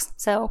whole box.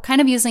 So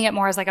kind of using it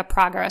more as like a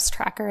progress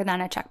tracker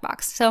than a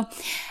checkbox. So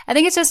I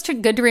think it's just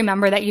good to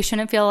remember that you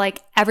shouldn't feel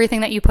like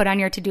everything that you put on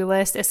your to-do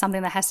list is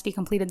something that has to be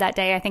completed that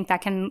day. I think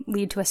that can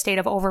lead to a state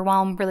of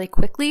overwhelm really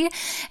quickly.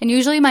 And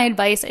usually my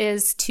advice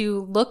is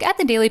to look at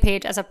the daily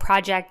page as a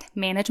project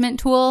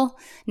management tool,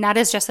 not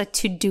as just a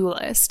to-do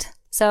list.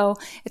 So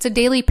it's a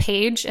daily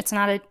page. It's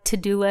not a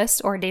to-do list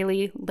or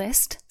daily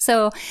list.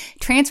 So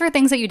transfer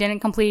things that you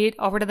didn't complete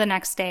over to the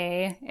next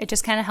day. It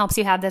just kind of helps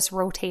you have this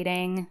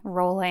rotating,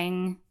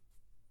 rolling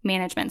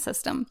management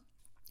system.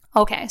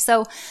 Okay,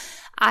 so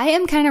I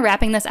am kind of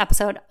wrapping this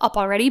episode up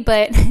already,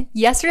 but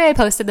yesterday I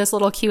posted this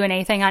little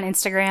Q&A thing on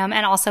Instagram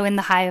and also in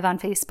the Hive on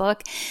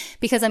Facebook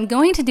because I'm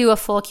going to do a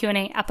full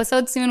Q&A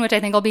episode soon, which I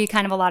think will be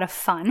kind of a lot of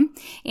fun.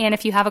 And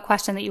if you have a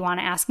question that you want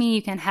to ask me,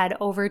 you can head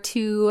over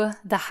to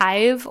the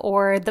Hive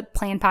or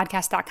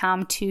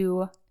theplanpodcast.com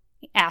to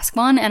ask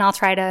one, and I'll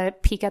try to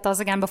peek at those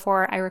again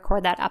before I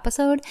record that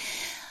episode.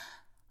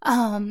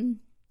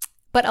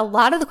 But a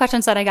lot of the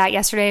questions that I got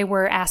yesterday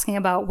were asking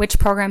about which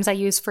programs I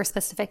use for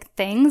specific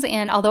things.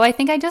 And although I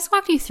think I just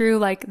walked you through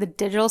like the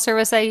digital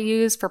service I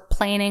use for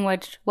planning,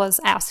 which was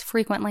asked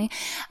frequently,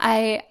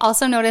 I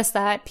also noticed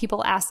that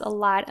people asked a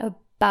lot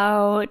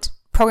about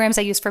programs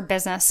I use for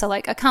business. So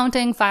like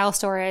accounting, file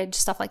storage,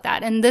 stuff like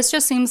that. And this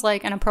just seems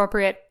like an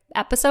appropriate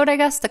episode, I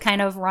guess, to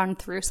kind of run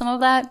through some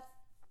of that.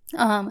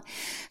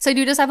 So I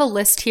do just have a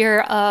list here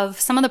of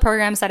some of the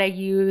programs that I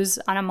use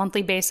on a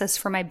monthly basis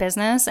for my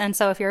business. And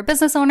so if you're a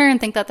business owner and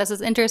think that this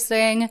is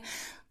interesting,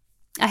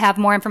 I have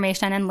more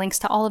information and links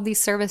to all of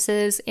these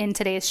services in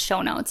today's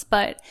show notes.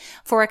 But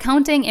for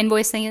accounting,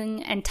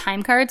 invoicing, and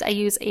time cards, I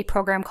use a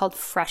program called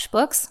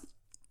FreshBooks.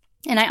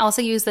 And I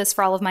also use this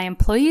for all of my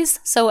employees,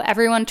 so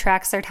everyone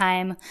tracks their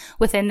time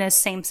within this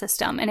same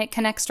system. And it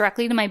connects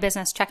directly to my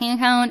business checking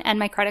account and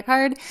my credit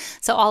card,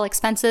 so all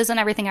expenses and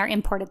everything are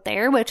imported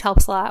there, which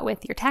helps a lot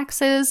with your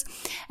taxes.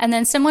 And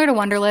then similar to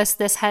Wunderlist,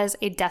 this has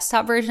a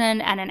desktop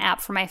version and an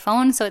app for my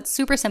phone, so it's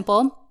super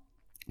simple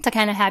to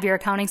kind of have your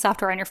accounting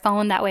software on your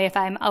phone. That way, if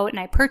I'm out and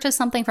I purchase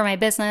something for my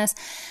business,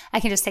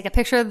 I can just take a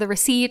picture of the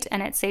receipt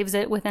and it saves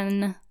it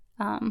within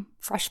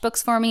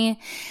FreshBooks for me.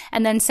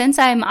 And then since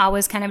I'm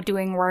always kind of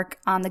doing work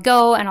on the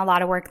go, and a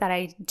lot of work that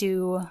I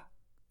do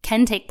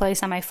can take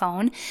place on my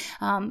phone,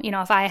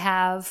 if I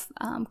have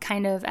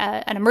kind of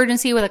an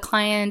emergency with a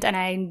client and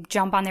I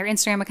jump on their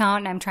Instagram account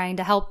and I'm trying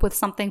to help with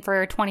something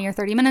for 20 or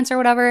 30 minutes or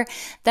whatever,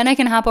 then I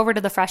can hop over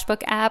to the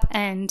FreshBook app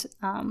and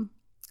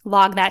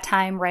log that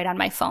time right on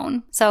my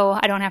phone. So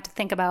I don't have to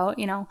think about,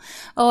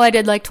 I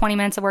did like 20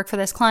 minutes of work for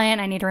this client.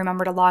 I need to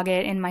remember to log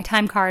it in my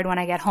time card when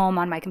I get home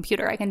on my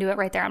computer. I can do it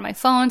right there on my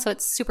phone. So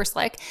it's super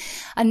slick.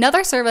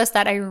 Another service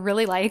that I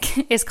really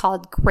like is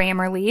called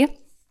Grammarly.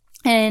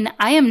 And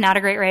I am not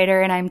a great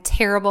writer and I'm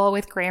terrible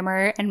with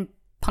grammar and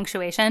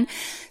punctuation.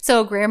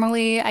 So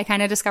Grammarly, I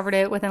kind of discovered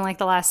it within like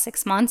the last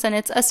 6 months, and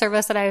it's a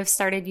service that I've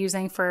started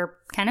using for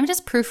kind of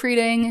just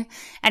proofreading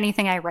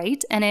anything I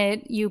write.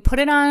 And you put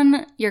it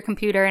on your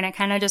computer and it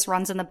kind of just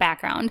runs in the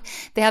background.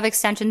 They have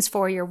extensions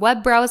for your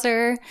web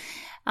browser,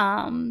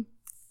 as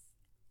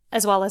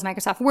well as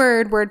Microsoft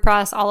Word,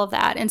 WordPress, all of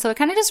that. And so it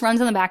kind of just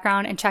runs in the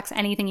background and checks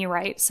anything you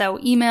write. So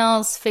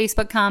emails,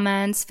 Facebook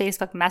comments,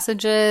 Facebook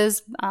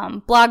messages,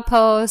 blog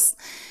posts,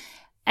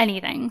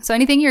 anything. So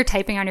anything you're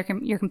typing on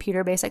your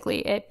computer, basically,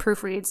 it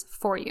proofreads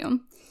for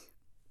you.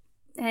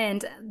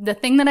 And the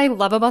thing that I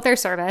love about their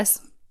service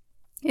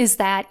is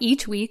that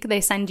each week they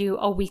send you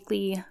a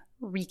weekly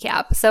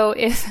recap. So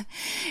if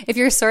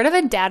you're sort of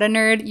a data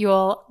nerd,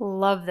 you'll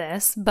love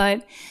this.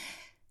 But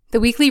the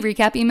weekly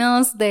recap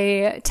emails,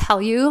 they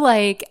tell you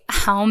like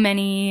how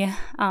many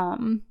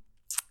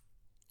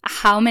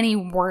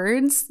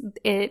words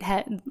it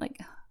had, like,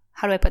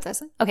 how do I put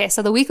this? Okay,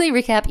 so the weekly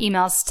recap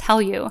emails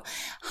tell you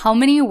how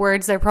many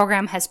words their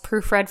program has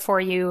proofread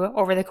for you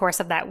over the course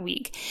of that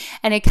week.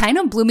 And it kind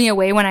of blew me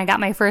away when I got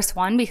my first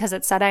one, because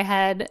it said I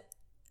had,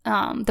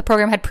 the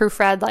program had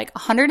proofread like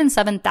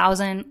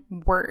 107,000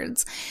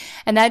 words.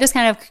 And that just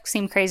kind of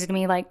seemed crazy to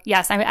me. Like,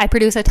 yes, I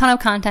produce a ton of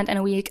content in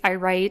a week. I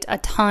write a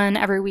ton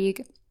every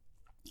week.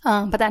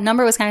 But that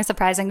number was kind of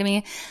surprising to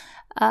me.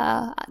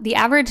 The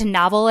average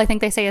novel, I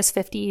think they say, is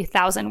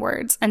 50,000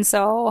 words. And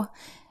so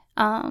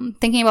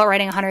thinking about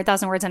writing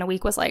 100,000 words in a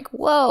week was like,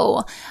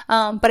 whoa.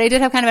 But I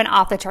did have kind of an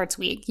off the charts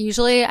week.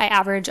 Usually I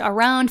average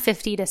around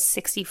 50 to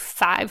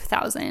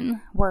 65,000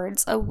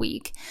 words a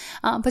week.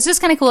 But it's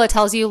just kind of cool. It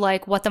tells you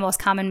like what the most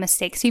common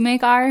mistakes you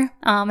make are.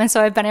 And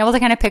so I've been able to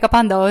kind of pick up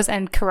on those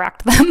and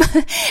correct them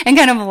and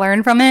kind of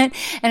learn from it.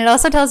 And it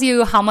also tells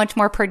you how much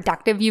more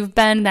productive you've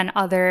been than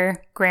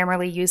other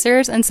Grammarly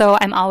users. And so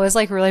I'm always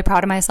like really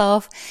proud of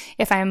myself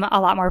if I'm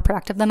a lot more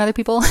productive than other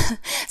people.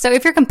 So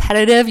if you're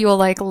competitive, you will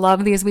like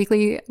love these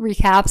weekly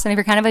recaps. And if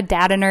you're kind of a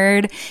data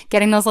nerd,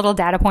 getting those little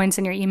data points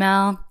in your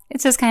email,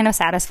 it's just kind of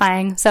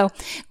satisfying. So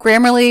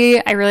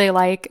Grammarly, I really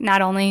like,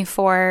 not only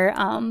for,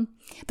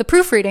 the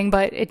proofreading,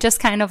 but it just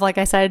kind of, like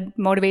I said,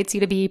 motivates you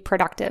to be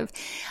productive.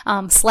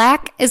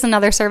 Slack is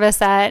another service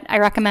that I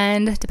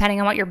recommend depending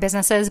on what your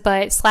business is,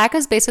 but Slack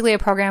is basically a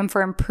program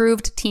for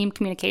improved team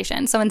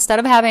communication. So instead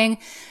of having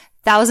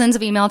thousands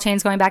of email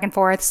chains going back and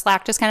forth,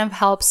 Slack just kind of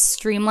helps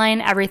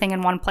streamline everything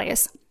in one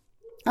place.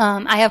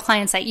 I have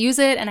clients that use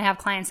it and I have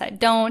clients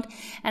that don't.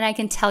 And I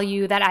can tell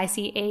you that I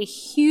see a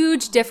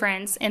huge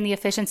difference in the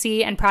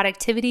efficiency and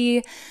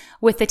productivity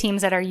with the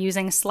teams that are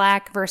using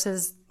Slack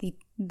versus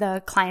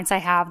the clients I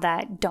have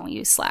that don't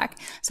use Slack.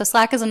 So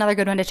Slack is another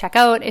good one to check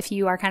out if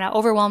you are kind of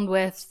overwhelmed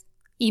with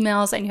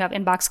emails and you have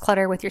inbox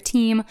clutter with your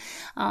team.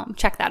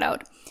 Check that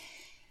out.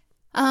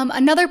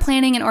 Another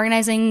planning and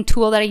organizing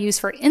tool that I use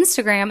for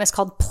Instagram is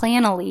called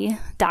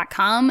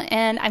Planoly.com.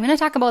 And I'm going to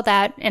talk about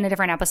that in a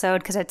different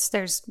episode because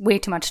there's way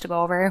too much to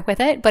go over with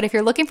it. But if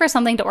you're looking for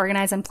something to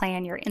organize and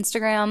plan your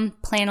Instagram,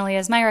 Planoly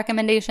is my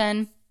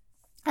recommendation.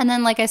 And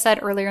then, like I said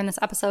earlier in this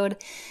episode,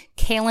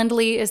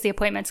 Calendly is the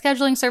appointment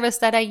scheduling service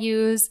that I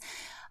use.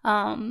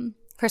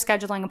 for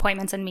scheduling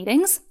appointments and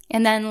meetings.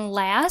 And then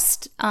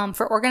last,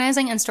 for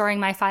organizing and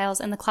storing my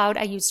files in the cloud,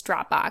 I use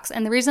Dropbox.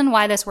 And the reason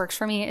why this works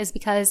for me is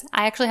because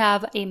I actually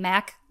have a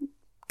Mac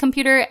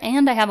computer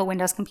and I have a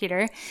Windows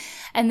computer.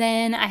 And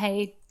then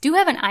I do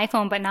have an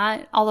iPhone, but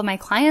not all of my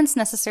clients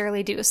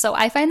necessarily do. So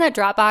I find that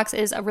Dropbox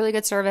is a really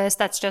good service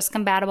that's just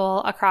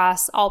compatible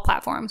across all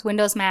platforms,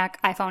 Windows, Mac,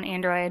 iPhone,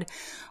 Android,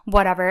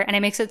 whatever. And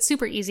it makes it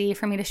super easy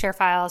for me to share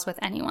files with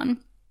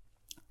anyone.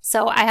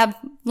 So I have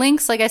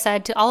links, like I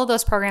said, to all of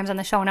those programs in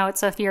the show notes.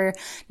 So if you're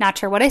not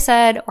sure what I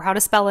said or how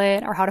to spell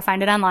it or how to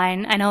find it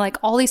online, I know like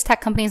all these tech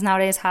companies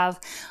nowadays have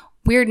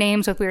weird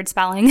names with weird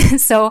spelling.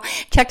 So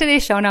check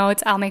today's show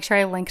notes. I'll make sure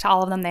I link to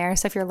all of them there.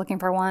 So if you're looking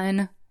for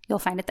one, you'll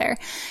find it there.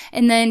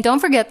 And then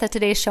don't forget that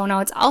today's show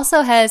notes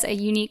also has a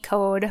unique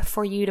code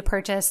for you to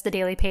purchase the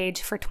daily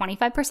page for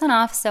 25%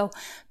 off. So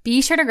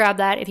be sure to grab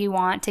that if you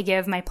want to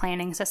give my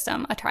planning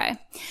system a try.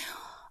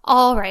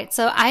 All right.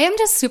 So I am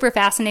just super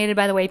fascinated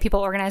by the way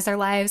people organize their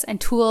lives and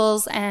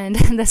tools and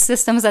the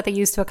systems that they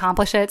use to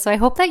accomplish it. So I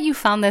hope that you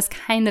found this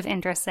kind of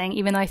interesting,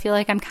 even though I feel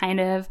like I'm kind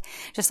of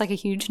just like a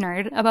huge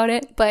nerd about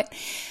it. But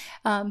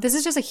this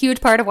is just a huge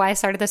part of why I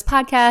started this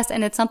podcast.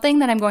 And it's something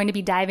that I'm going to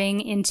be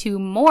diving into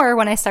more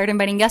when I start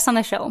inviting guests on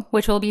the show,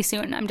 which will be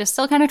soon. I'm just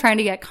still kind of trying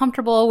to get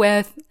comfortable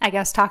with, I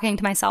guess, talking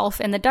to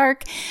myself in the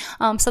dark,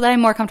 so that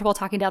I'm more comfortable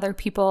talking to other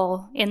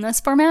people in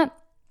this format.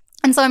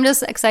 And so I'm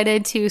just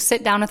excited to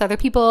sit down with other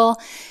people,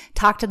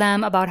 talk to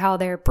them about how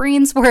their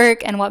brains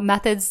work and what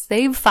methods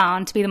they've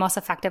found to be the most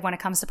effective when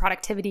it comes to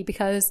productivity.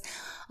 Because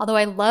although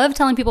I love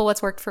telling people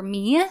what's worked for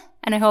me,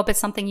 and I hope it's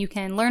something you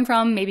can learn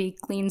from, maybe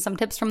glean some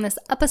tips from this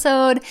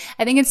episode,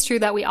 I think it's true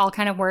that we all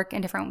kind of work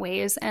in different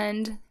ways.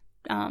 And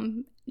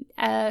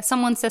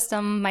someone's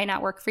system might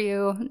not work for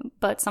you,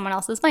 but someone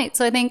else's might.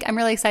 So I think I'm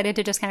really excited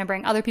to just kind of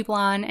bring other people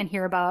on and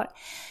hear about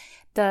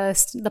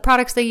the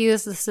products they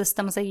use, the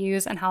systems they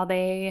use, and how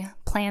they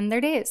plan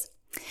their days.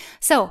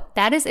 So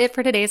that is it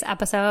for today's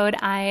episode.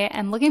 I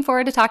am looking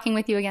forward to talking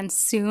with you again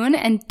soon.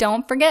 And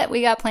don't forget,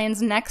 we got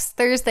plans next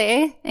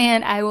Thursday,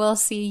 and I will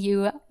see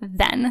you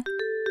then.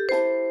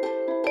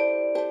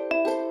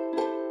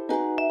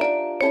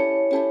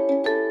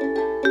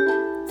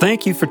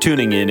 Thank you for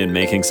tuning in and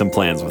making some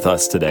plans with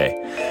us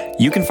today.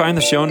 You can find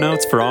the show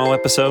notes for all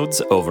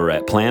episodes over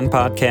at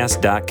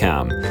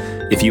planpodcast.com.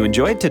 If you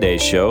enjoyed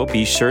today's show,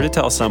 be sure to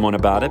tell someone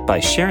about it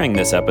by sharing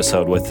this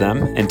episode with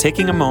them and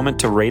taking a moment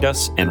to rate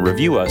us and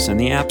review us in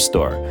the App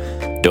Store.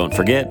 Don't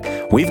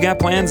forget, we've got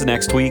plans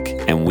next week,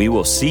 and we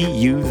will see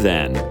you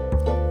then.